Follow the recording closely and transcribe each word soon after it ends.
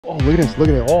Oh, look at this, look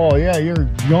at it. Oh yeah, you're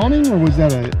yawning, or was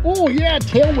that a, oh yeah,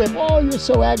 tail whip. Oh, you're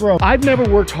so aggro. I've never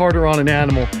worked harder on an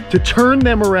animal to turn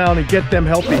them around and get them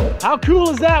healthy. How cool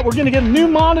is that? We're gonna get a new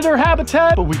monitor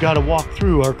habitat, but we gotta walk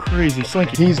through our crazy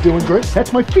slinky. He's doing great.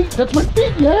 That's my feet,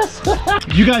 yes.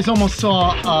 You guys almost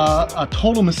saw a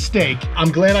total mistake.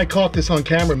 I'm glad I caught this on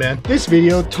camera, man. This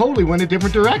video totally went a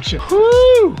different direction.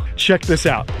 Woo! Check this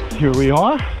out. Here we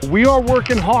are. We are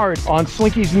working hard on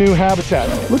Slinky's new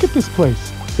habitat. Look at this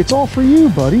place. It's all for you,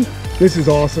 buddy. This is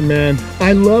awesome, man.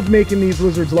 I love making these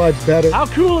lizards' lives better. How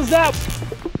cool is that?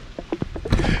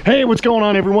 Hey, what's going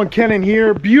on, everyone? Kenan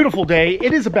here. Beautiful day.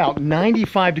 It is about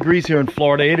 95 degrees here in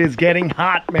Florida. It is getting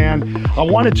hot, man. I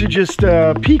wanted to just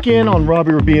peek in on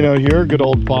Bobby Rubino here. Good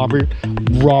old Bobby.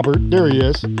 Robert, there he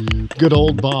is. Good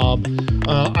old Bob.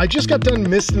 I just got done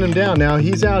misting him down. Now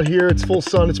he's out here, it's full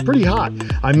sun, it's pretty hot.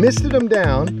 I misted him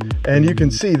down, and you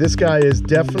can see this guy is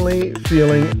definitely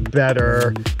feeling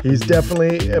better. He's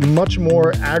definitely a much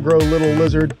more aggro little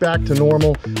lizard, back to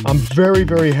normal. I'm very,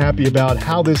 very happy about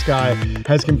how this guy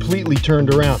has completely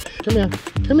turned around. Come here,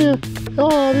 come here.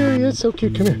 Oh, there he is, so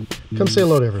cute, come here. Come say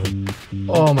hello to everyone.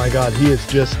 Oh my God, he is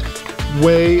just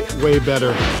way, way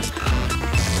better.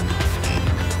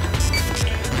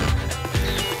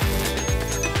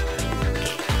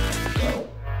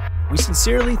 We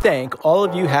sincerely thank all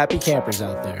of you happy campers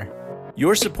out there.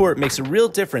 Your support makes a real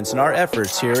difference in our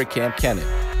efforts here at Kamp Kenan.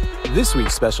 This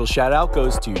week's special shout out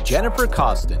goes to Jennifer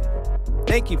Costin.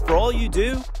 Thank you for all you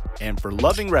do and for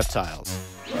loving reptiles.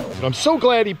 And I'm so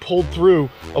glad he pulled through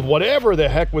of whatever the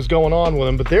heck was going on with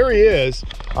him, but there he is.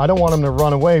 I don't want him to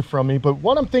run away from me, but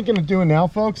what I'm thinking of doing now,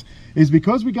 folks, is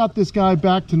because we got this guy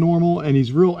back to normal and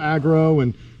he's real aggro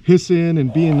and hissing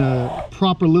and being a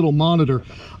proper little monitor,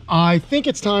 I think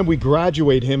it's time we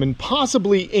graduate him and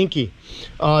possibly Inky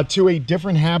to a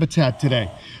different habitat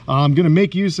today. I'm gonna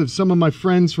make use of some of my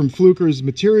friends from Fluker's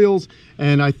materials,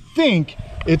 and I think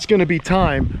it's gonna be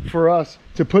time for us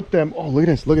to put them, oh, look at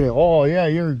this, look at it. Oh yeah,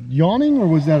 you're yawning, or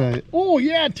was that a, oh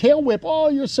yeah, tail whip. Oh,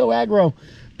 you're so aggro.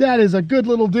 That is a good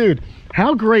little dude.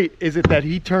 How great is it that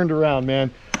he turned around, man?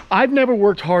 I've never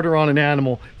worked harder on an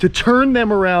animal to turn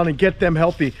them around and get them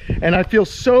healthy, and I feel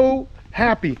so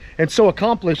happy and so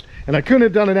accomplished, and I couldn't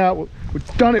have done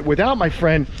it without my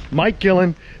friend Mike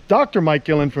Gillen, Dr. Mike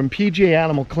Gillen from PGA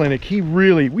Animal Clinic.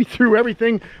 We threw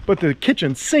everything but the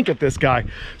kitchen sink at this guy.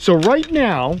 So right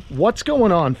now, what's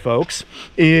going on, folks,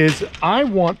 is I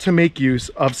want to make use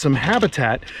of some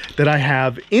habitat that I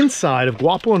have inside of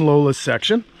Guapo and Lola's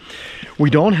section. We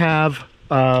don't have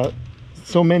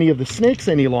so many of the snakes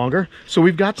any longer, so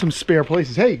we've got some spare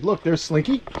places. Hey, look, there's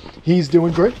Slinky. He's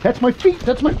doing great. That's my feet,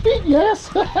 yes.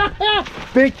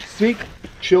 Big, see,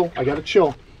 chill, I gotta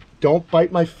chill. Don't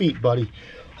bite my feet, buddy.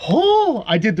 Oh,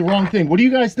 I did the wrong thing. What do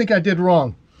you guys think I did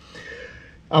wrong?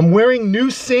 I'm wearing new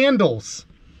sandals,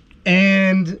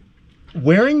 and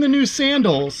wearing the new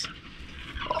sandals,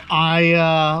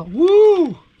 I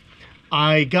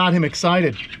got him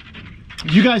excited.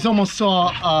 You guys almost saw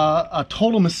a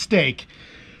total mistake,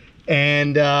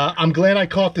 and I'm glad I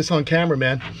caught this on camera,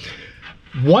 man.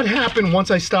 What happened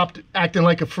once I stopped acting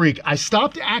like a freak? I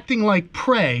stopped acting like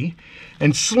prey,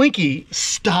 and Slinky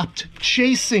stopped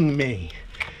chasing me.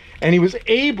 And he was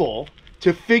able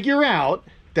to figure out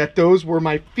that those were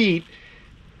my feet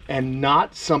and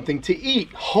not something to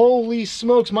eat. Holy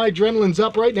smokes, my adrenaline's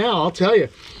up right now, I'll tell you.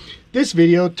 This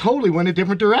video totally went a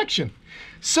different direction.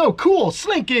 So cool,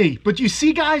 Slinky. But you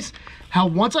see, guys, how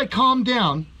once I calmed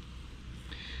down,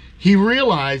 he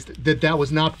realized that that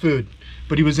was not food,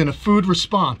 but he was in a food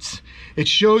response. It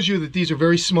shows you that these are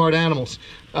very smart animals.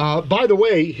 By the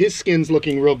way, his skin's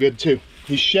looking real good too.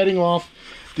 He's shedding off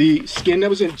the skin that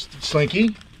was in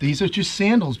Slinky. These are just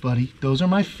sandals, buddy. Those are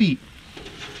my feet.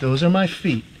 Those are my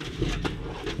feet.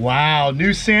 Wow,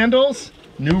 new sandals,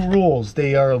 new rules.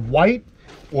 They are white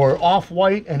or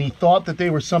off-white, and he thought that they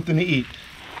were something to eat.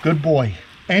 Good boy.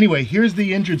 Anyway, here's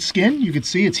the injured skin. You can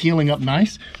see it's healing up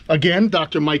nice. Again,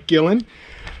 Dr. Mike Gillen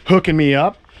hooking me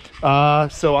up.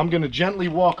 So I'm gonna gently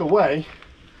walk away.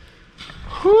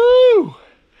 Whoo!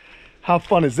 How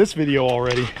fun is this video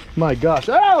already? My gosh.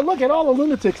 Oh, look at all the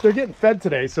lunatics. They're getting fed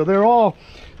today. So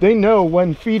they know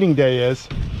when feeding day is.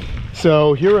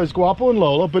 So here is Guapo and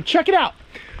Lola, but check it out.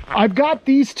 I've got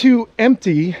these two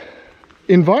empty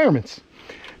environments.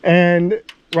 And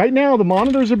right now the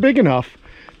monitors are big enough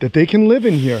that they can live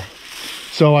in here.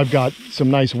 So I've got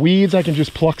some nice weeds. I can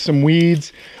just pluck some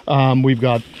weeds. We've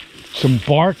got some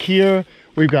bark here.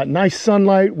 We've got nice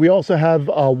sunlight. We also have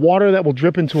water that will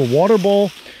drip into a water bowl.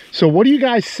 So what do you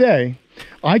guys say?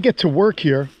 I get to work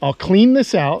here. I'll clean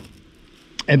this out,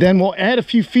 and then we'll add a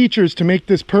few features to make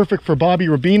this perfect for Bobby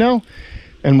Rubino.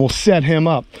 and we'll set him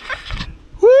up.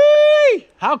 Whee!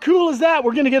 How cool is that?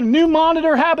 We're gonna get a new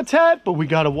monitor habitat, but we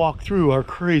gotta walk through our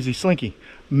crazy slinky.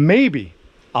 Maybe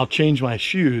I'll change my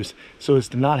shoes so as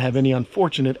to not have any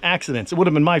unfortunate accidents. It would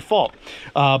have been my fault.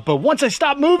 But once I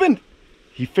stopped moving,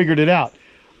 he figured it out.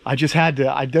 I just had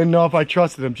to, I didn't know if I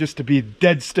trusted him just to be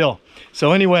dead still.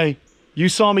 So anyway, you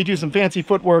saw me do some fancy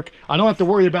footwork. I don't have to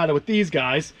worry about it with these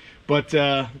guys, but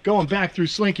going back through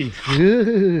Slinky,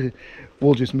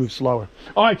 we'll just move slower.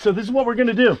 All right, so this is what we're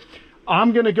gonna do.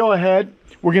 I'm gonna go ahead,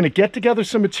 we're gonna get together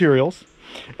some materials,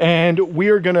 and we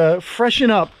are gonna freshen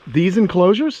up these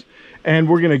enclosures, and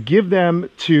we're gonna give them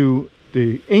to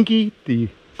the Inky, the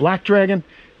Black Dragon,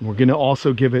 and we're gonna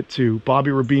also give it to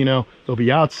Bobby Rubino. They'll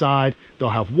be outside, they'll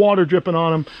have water dripping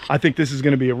on them. I think this is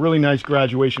gonna be a really nice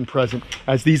graduation present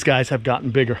as these guys have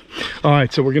gotten bigger. All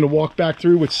right, so we're gonna walk back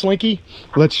through with Slinky.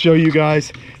 Let's show you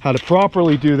guys how to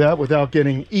properly do that without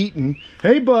getting eaten.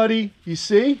 Hey buddy, you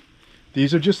see?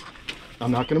 These are just,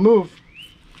 I'm not gonna move.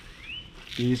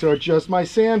 These are just my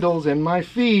sandals and my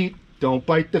feet. Don't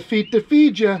bite the feet to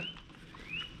feed you.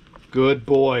 Good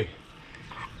boy.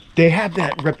 They have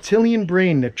that reptilian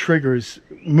brain that triggers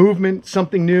movement,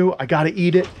 something new. I gotta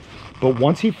eat it. But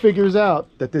once he figures out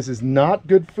that this is not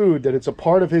good food, that it's a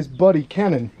part of his buddy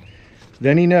Kenan,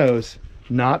 then he knows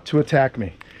not to attack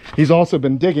me. He's also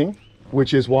been digging,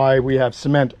 which is why we have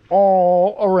cement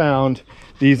all around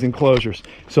these enclosures.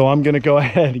 So I'm gonna go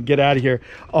ahead and get out of here.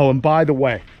 Oh, and by the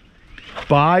way,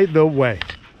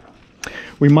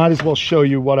 we might as well show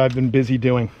you what I've been busy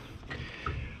doing.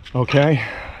 Okay,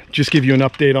 just give you an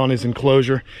update on his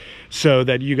enclosure so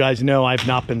that you guys know I've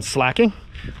not been slacking.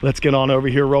 Let's get on over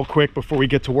here real quick before we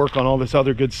get to work on all this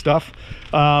other good stuff.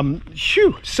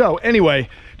 So anyway,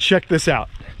 check this out.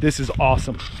 This is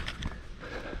awesome.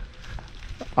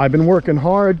 I've been working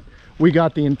hard. We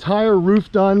got the entire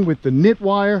roof done with the knit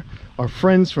wire. Our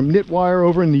friends from Knitwire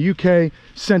over in the UK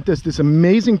sent us this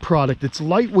amazing product. It's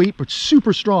lightweight but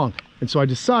super strong. And so I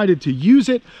decided to use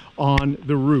it on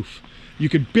the roof. You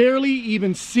could barely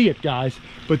even see it, guys,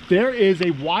 but there is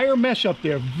a wire mesh up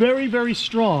there, very, very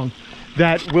strong,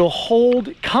 that will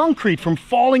hold concrete from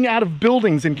falling out of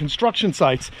buildings and construction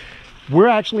sites. We're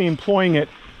actually employing it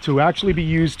to actually be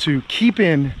used to keep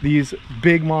in these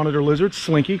big monitor lizards.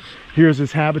 Slinky, here's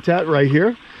his habitat right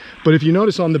here. But if you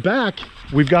notice on the back,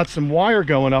 we've got some wire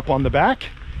going up on the back.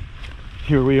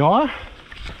 Here we are.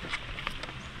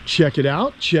 Check it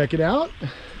out, check it out.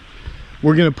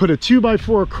 We're gonna put a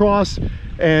 2x4 across,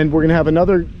 and we're gonna have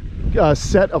another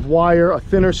set of wire, a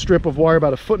thinner strip of wire,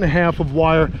 about 1.5 feet of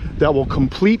wire that will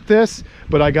complete this.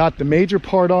 But I got the major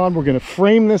part on. We're gonna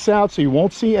frame this out so you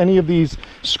won't see any of these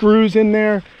screws in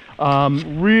there.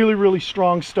 Really, really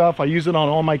strong stuff. I use it on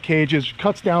all my cages.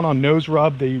 Cuts down on nose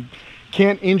rub. They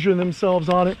can't injure themselves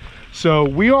on it. So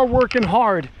we are working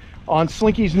hard on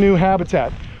Slinky's new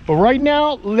habitat. But right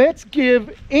now, let's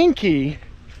give Inky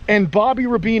and Bobby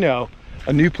Rubino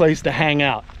a new place to hang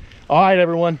out. All right,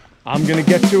 everyone, I'm gonna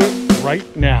get to it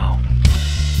right now.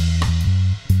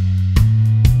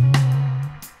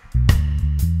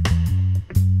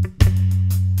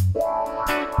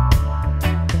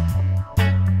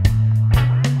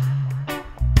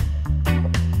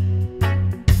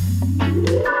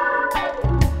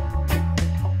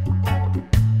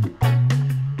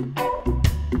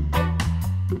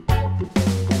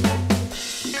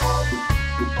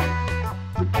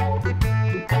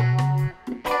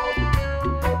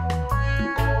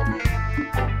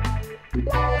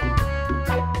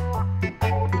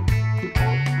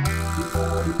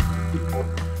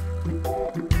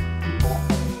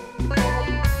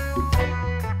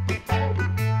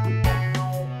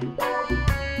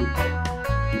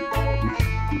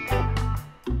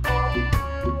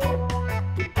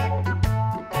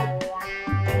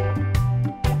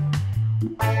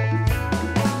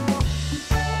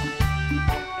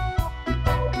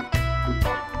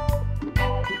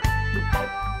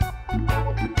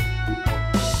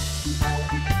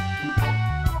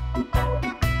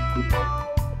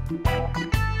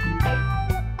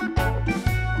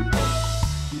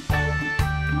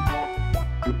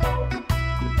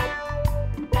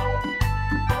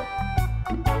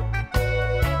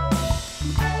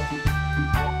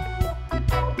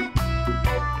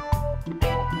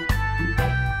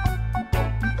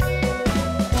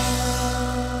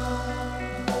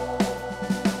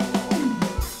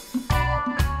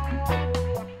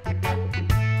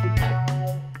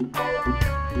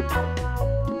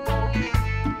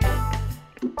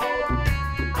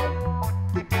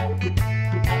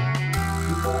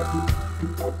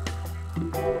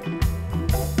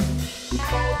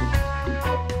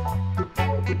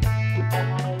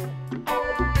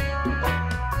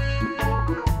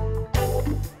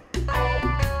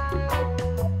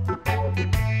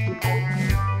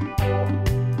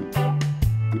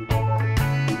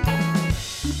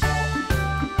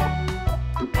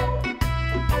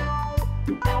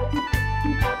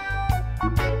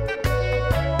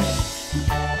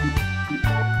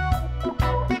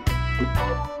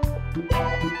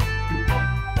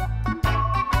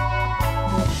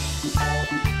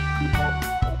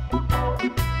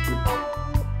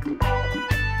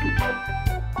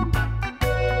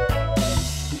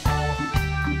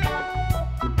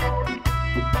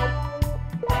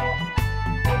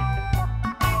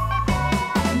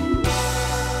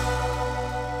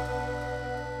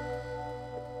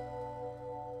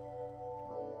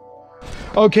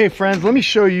 Okay, friends, let me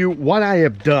show you what I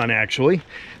have done, actually.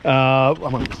 I'm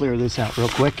going to clear this out real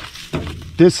quick.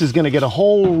 This is going to get a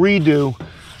whole redo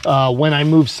when I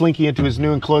move Slinky into his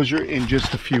new enclosure in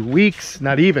just a few weeks,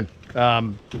 not even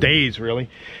days, really.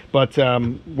 But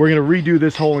we're going to redo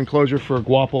this whole enclosure for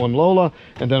Guapo and Lola.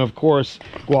 And then, of course,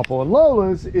 Guapo and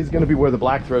Lola's is going to be where the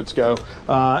blackthroats go.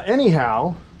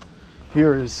 Anyhow,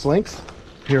 here is Slinks.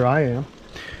 Here I am.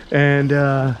 And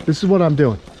this is what I'm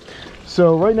doing.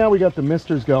 So right now we got the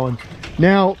misters going.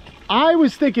 Now I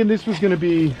was thinking this is going to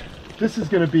be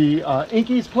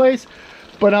Inky's place,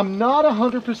 but I'm not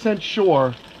 100%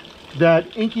 sure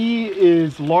that Inky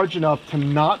is large enough to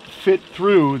not fit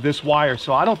through this wire.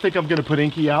 So I don't think I'm going to put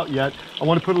Inky out yet. I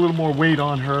want to put a little more weight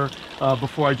on her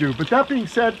before I do. But that being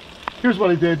said, here's what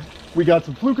I did. We got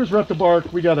some Fluker's Reptile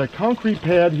Bark. We got a concrete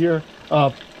pad here,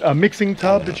 a mixing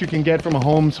tub that you can get from a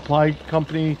home supply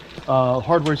company,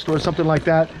 hardware store, something like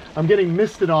that. I'm getting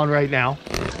misted on right now.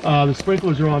 The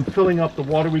sprinklers are on, filling up the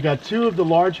water. We got 2 of the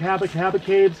large Habit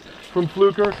caves from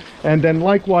Fluker. And then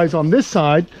likewise on this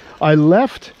side, I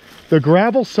left the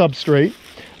gravel substrate.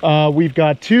 We've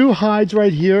got 2 hides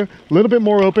right here, a little bit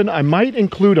more open. I might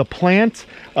include a plant,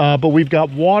 but we've got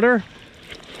water.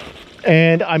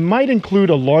 And I might include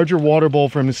a larger water bowl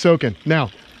for him to soak in. Now,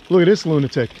 look at this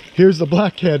lunatic. Here's the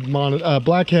blackhead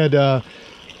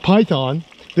python.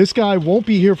 This guy won't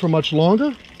be here for much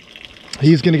longer.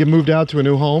 He's going to get moved out to a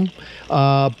new home.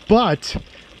 But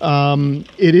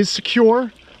it is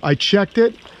secure. I checked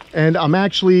it, and I'm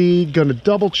actually going to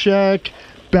double check.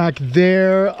 Back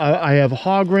there, I have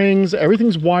hog rings.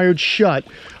 Everything's wired shut.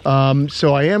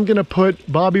 So I am going to put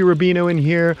Bobby Rubino in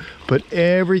here, but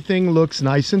everything looks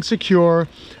nice and secure.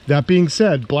 That being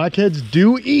said, blackheads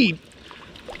do eat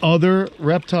other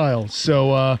reptiles.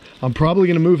 So I'm probably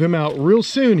going to move him out real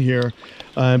soon here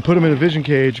and put him in a vision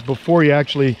cage before he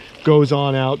actually goes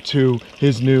on out to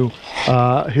his new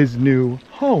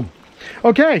home.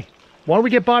 Okay, why don't we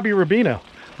get Bobby Rubino?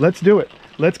 Let's do it.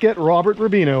 Let's get Robert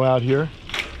Rubino out here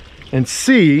and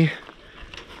see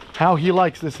how he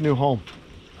likes this new home.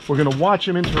 We're gonna watch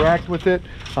him interact with it.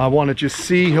 I wanna just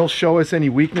see, he'll show us any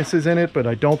weaknesses in it, but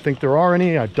I don't think there are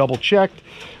any. I've double checked,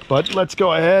 but let's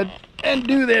go ahead and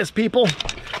do this, people.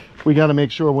 We gotta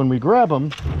make sure when we grab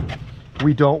him,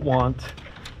 we don't want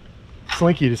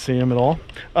Slinky to see him at all.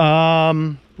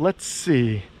 Let's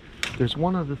see. There's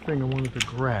one other thing I wanted to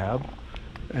grab,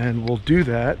 and we'll do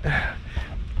that.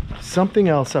 Something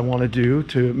else I want to do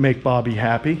to make Bobby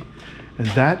happy, and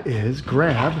that is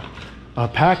grab a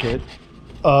packet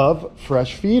of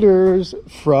fresh feeders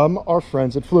from our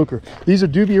friends at Fluker. These are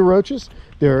dubia roaches.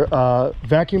 They're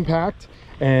vacuum packed,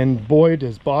 and boy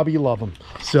does Bobby love them.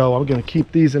 So I'm going to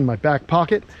keep these in my back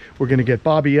pocket. We're going to get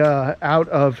Bobby out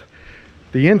of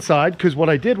the inside, because what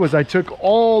I did was I took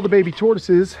all the baby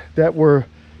tortoises that were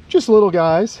just little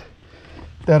guys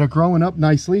that are growing up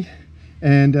nicely,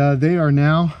 and they are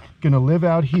now going to live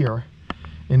out here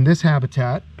in this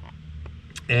habitat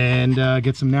and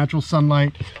get some natural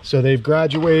sunlight. So they've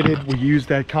graduated. We use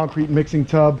that concrete mixing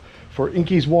tub for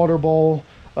Inky's water bowl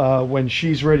when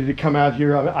she's ready to come out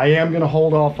here. I am going to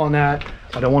hold off on that.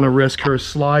 I don't want to risk her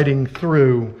sliding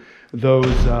through those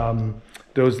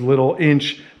little 1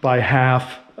 by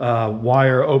 1/2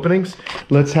 wire openings.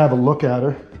 Let's have a look at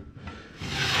her.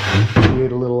 She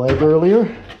ate a little egg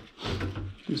earlier.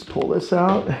 Just pull this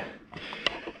out.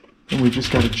 And we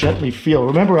just got to gently feel.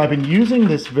 Remember, I've been using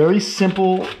this very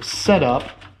simple setup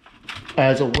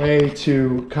as a way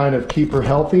to kind of keep her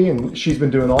healthy, and she's been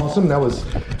doing awesome. That was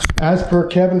as per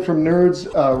Kevin from Nerd's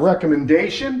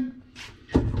recommendation.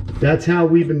 That's how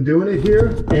we've been doing it here,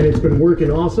 and it's been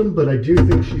working awesome, but I do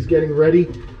think she's getting ready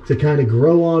to kind of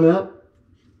grow on up.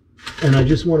 And I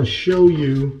just want to show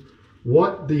you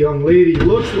what the young lady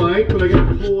looks like, but I got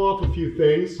to pull off a few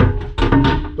things.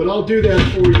 But I'll do that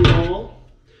for you all,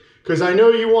 because I know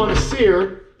you want to see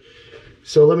her.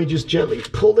 So let me just gently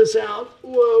pull this out.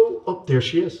 Whoa, oh, there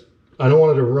she is. I don't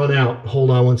want her to run out.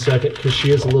 Hold on one second, because she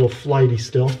is a little flighty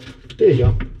still. There you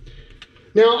go.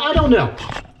 Now, I don't know.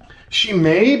 She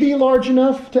may be large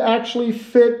enough to actually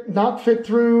not fit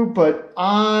through, but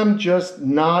I'm just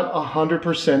not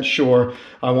 100% sure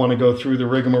I want to go through the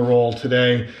rigmarole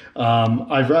today.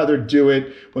 I'd rather do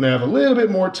it when I have a little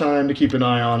bit more time to keep an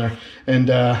eye on her. And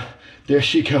there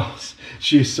she goes.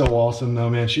 She's so awesome though,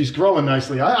 man. She's growing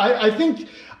nicely. I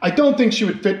don't think she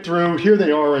would fit through. Here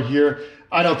they are right here.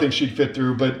 I don't think she'd fit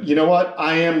through, but you know what?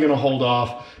 I am going to hold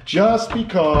off just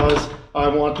because I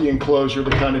want the enclosure to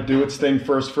kind of do its thing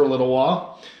first for a little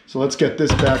while. So let's get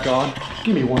this back on.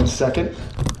 Give me 1 second.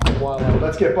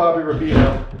 Let's get Bobby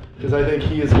Rubino, because I think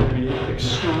he is going to be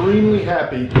extremely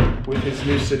happy with his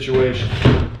new situation.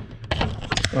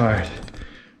 All right,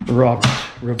 Robert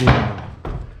Rubino.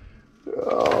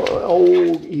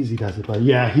 Oh, easy does it, but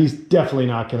yeah, he's definitely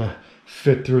not going to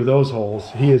fit through those holes.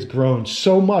 He has grown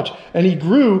so much, and he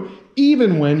grew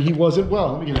even when he wasn't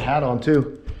well. Let me get a hat on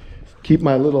too. Keep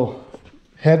my little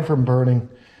head from burning.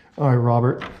 All right,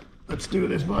 Robert, let's do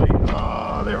this, buddy.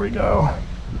 Oh, there we go.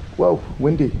 Whoa,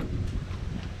 windy.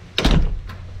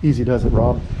 Easy does it,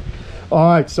 Rob.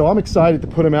 All right, so I'm excited to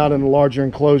put him out in a larger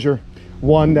enclosure,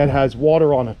 one that has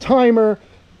water on a timer.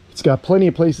 It's got plenty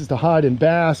of places to hide and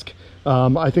bask.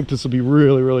 I think this will be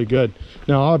really, really good.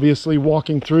 Now, obviously,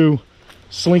 walking through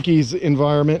Slinky's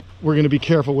environment, we're going to be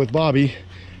careful with Bobby,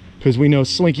 because we know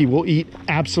Slinky will eat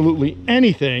absolutely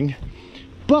anything,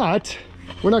 but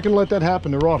we're not going to let that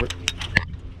happen to Robert.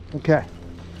 Okay.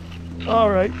 All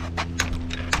right.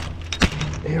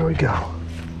 Here we go.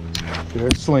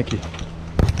 There's Slinky.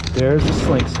 There's the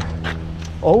Slinks.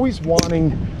 Always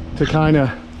wanting to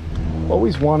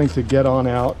get on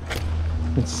out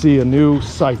and see a new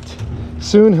sight.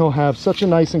 Soon he'll have such a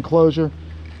nice enclosure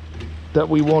that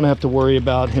we won't have to worry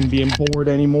about him being bored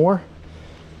anymore.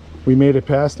 We made it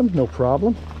past him, no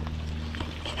problem.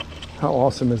 How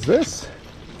awesome is this?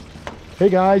 Hey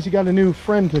guys, you got a new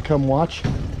friend to come watch.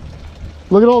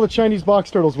 Look at all the Chinese box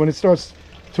turtles. When it starts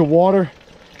to water,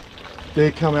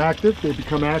 they become active.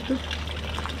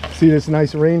 See this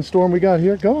nice rainstorm we got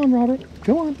here? Go on, Robert.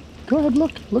 Go on. Go ahead,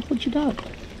 look what you got.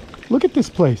 Look at this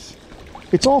place.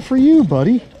 It's all for you,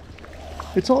 buddy.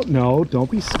 It's all, no, don't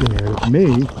be scared of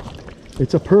me.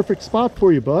 It's a perfect spot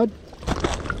for you, bud.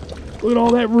 Look at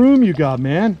all that room you got,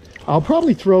 man. I'll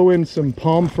probably throw in some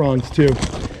palm fronds too.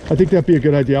 I think that'd be a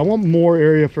good idea. I want more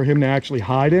area for him to actually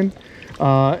hide in.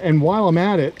 And while I'm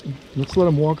at it, let's let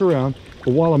him walk around.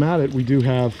 But while I'm at it, we do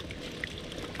have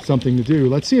something to do.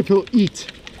 Let's see if he'll eat.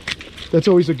 That's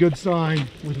always a good sign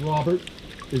with Robert,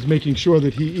 is making sure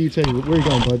that he eats. Hey, where are you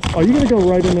going, bud? Are you going to go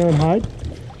right in there and hide?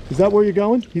 Is that where you're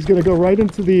going? He's going to go right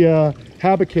into the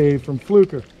habit cave from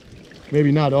Fluker. Maybe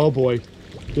not. Oh boy,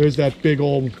 there's that big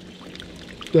old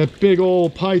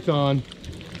python.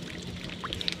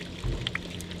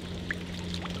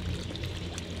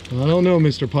 I don't know,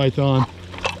 Mr. Python.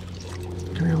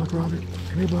 Come here, look, Robert.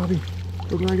 Come here, Bobby.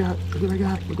 Look what I got. Look what I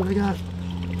got. Look what I got.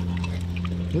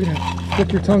 Look at that.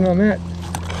 Stick your tongue on that.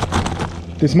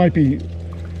 This might be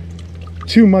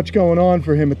too much going on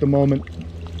for him at the moment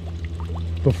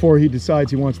before he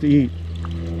decides he wants to eat.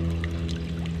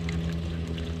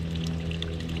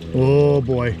 Oh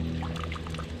boy.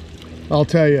 I'll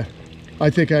tell you, I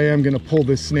think I am going to pull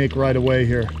this snake right away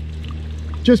here.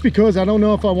 Just because I don't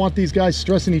know if I want these guys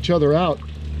stressing each other out.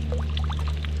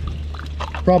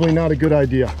 Probably not a good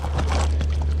idea.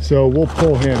 So we'll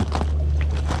pull him.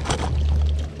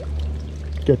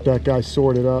 Get that guy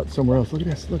sorted out somewhere else. Look at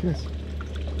this, look at this.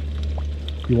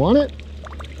 You want it?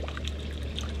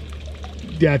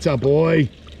 That's a boy.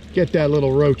 Get that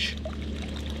little roach.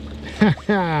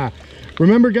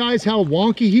 Remember, guys, how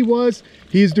wonky he was?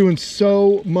 He's doing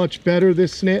so much better,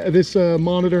 this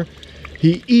monitor.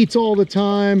 He eats all the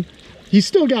time. He's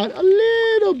still got a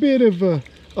little bit of a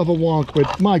wonk,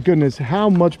 but my goodness, how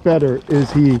much better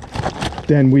is he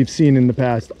than we've seen in the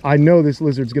past? I know this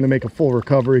lizard's gonna make a full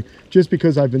recovery just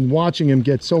because I've been watching him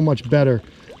get so much better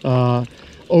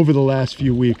over the last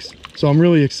few weeks. So I'm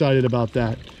really excited about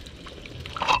that.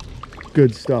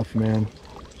 Good stuff, man.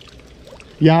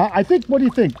 Yeah, I think, what do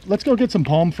you think? Let's go get some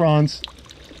palm fronds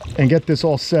and get this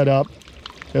all set up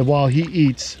while he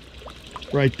eats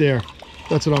right there.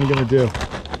 That's what I'm gonna do.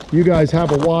 You guys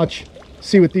have a watch,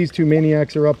 see what these two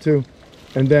maniacs are up to,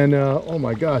 and then, oh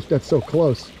my gosh, that's so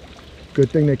close.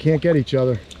 Good thing they can't get each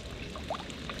other.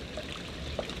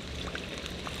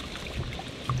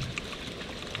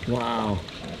 Wow.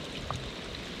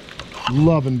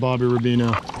 Loving Bobby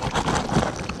Rubino.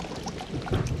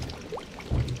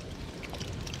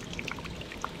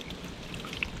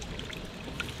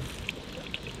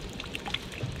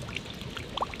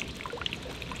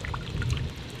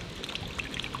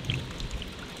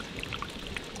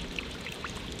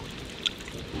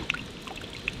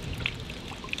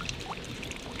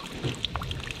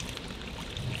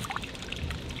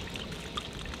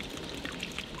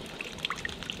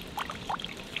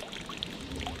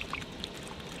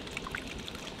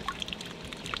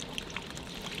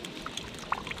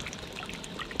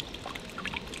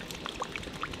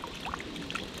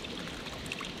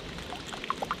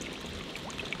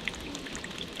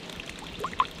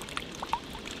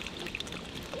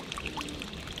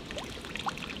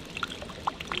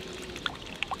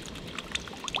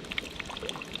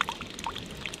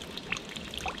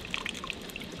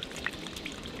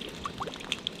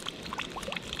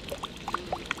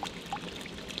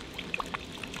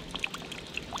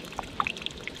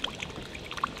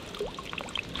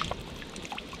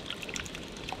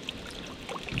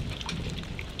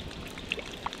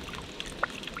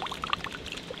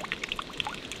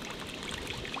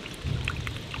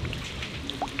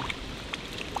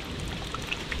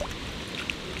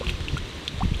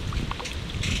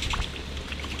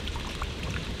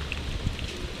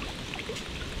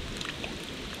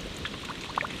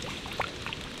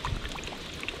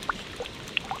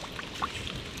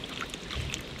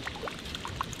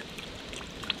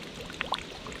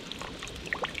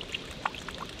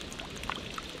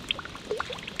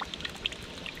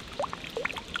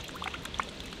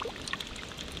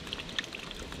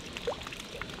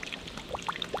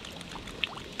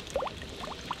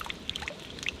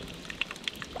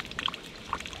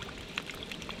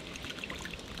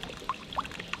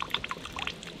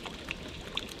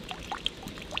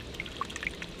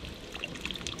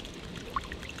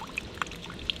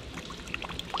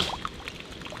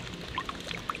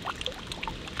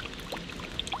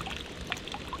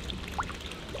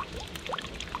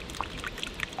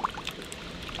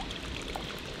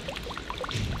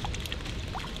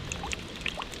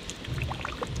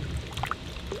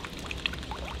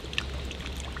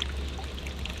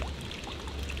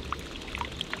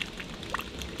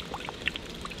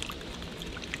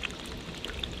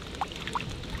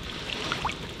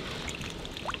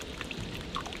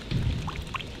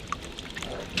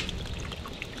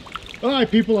 All right,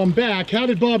 people, I'm back. How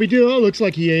did Bobby do? Oh, looks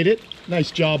like he ate it. Nice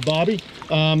job, Bobby.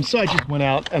 So I just went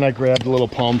out and I grabbed a little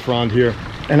palm frond here,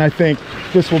 and I think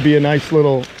this will be a nice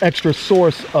little extra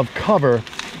source of cover.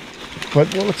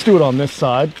 But well, let's do it on this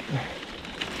side.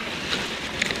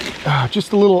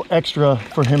 Just a little extra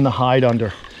for him to hide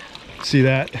under. See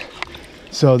that?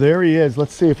 So there he is.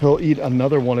 Let's see if he'll eat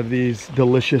another one of these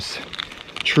delicious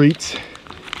treats.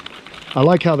 I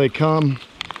like how they come.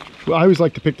 Well, I always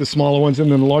like to pick the smaller ones,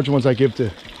 and then the larger ones I give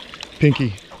to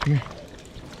Pinky. Come here.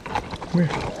 Come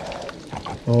here.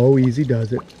 Oh, easy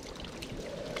does it.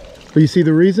 But you see,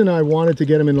 the reason I wanted to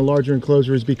get him in the larger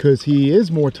enclosure is because he is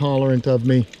more tolerant of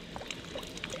me.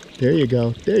 There you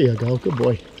go. There you go. Good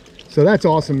boy. So that's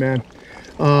awesome, man.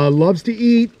 Loves to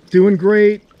eat. Doing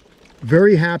great.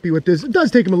 Very happy with this. It does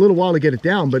take him a little while to get it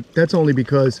down, but that's only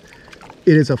because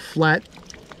it is a flat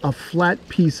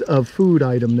piece of food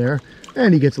item there.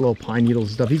 And he gets a little pine needles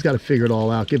and stuff. He's got to figure it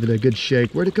all out. Give it a good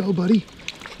shake. Where'd it go, buddy?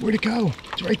 Where'd it go?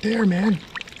 It's right there, man.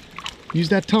 Use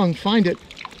that tongue. Find it.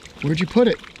 Where'd you put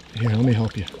it? Here, let me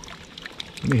help you.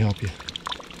 Let me help you.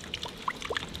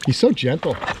 He's so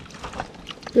gentle.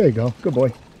 There you go. Good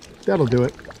boy. That'll do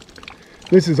it.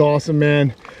 This is awesome,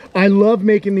 man. I love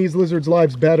making these lizards'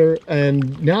 lives better.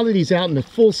 And now that he's out in the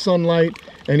full sunlight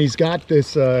and he's got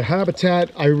this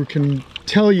habitat, I can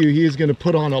tell you he is going to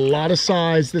put on a lot of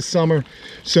size this summer.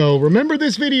 So remember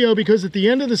this video, because at the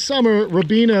end of the summer,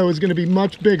 Rubino is going to be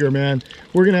much bigger, man.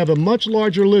 We're going to have a much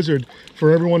larger lizard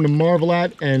for everyone to marvel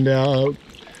at, and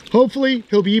hopefully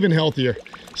he'll be even healthier.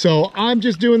 So I'm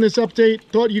just doing this update.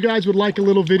 Thought you guys would like a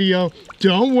little video.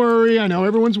 Don't worry, I know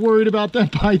everyone's worried about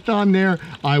that python there.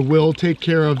 I will take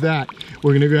care of that.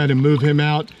 We're going to go ahead and move him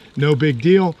out. No big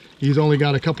deal. He's only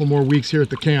got a couple more weeks here at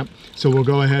the camp, so we'll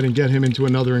go ahead and get him into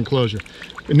another enclosure.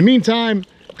 In the meantime,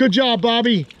 good job,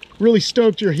 Bobby. Really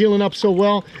stoked you're healing up so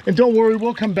well. And don't worry,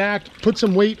 we'll come back, put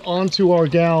some weight onto our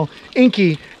gal,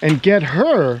 Inky, and get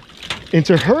her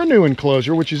into her new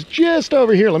enclosure, which is just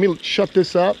over here. Let me shut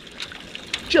this up,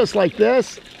 just like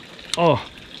this. Oh,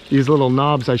 these little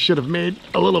knobs I should have made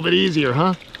a little bit easier,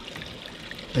 huh?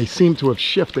 They seem to have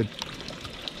shifted.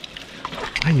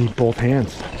 I need both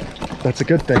hands. That's a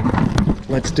good thing.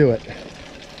 Let's do it.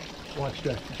 Watch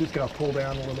this. Just gotta pull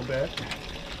down a little bit.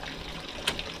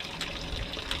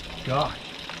 Gosh.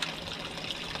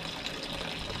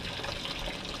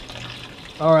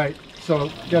 All right, so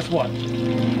guess what?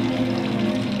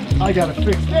 I gotta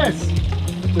fix this.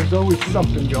 There's always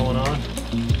something going on.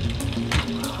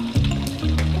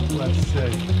 Let's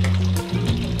see.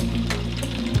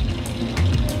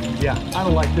 Yeah, I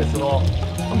don't like this at all.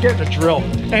 I'm getting a drill.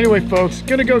 Anyway, folks,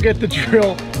 gonna go get the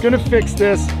drill. Gonna fix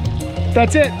this.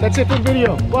 That's it. That's it for the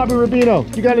video. Bobby Rubino,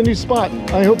 you got a new spot.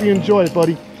 I hope you enjoy it,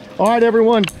 buddy. All right,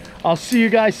 everyone. I'll see you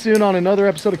guys soon on another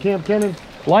episode of Kamp Kenan.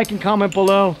 Like and comment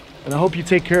below, and I hope you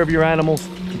take care of your animals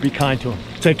and be kind to them.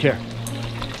 Take care.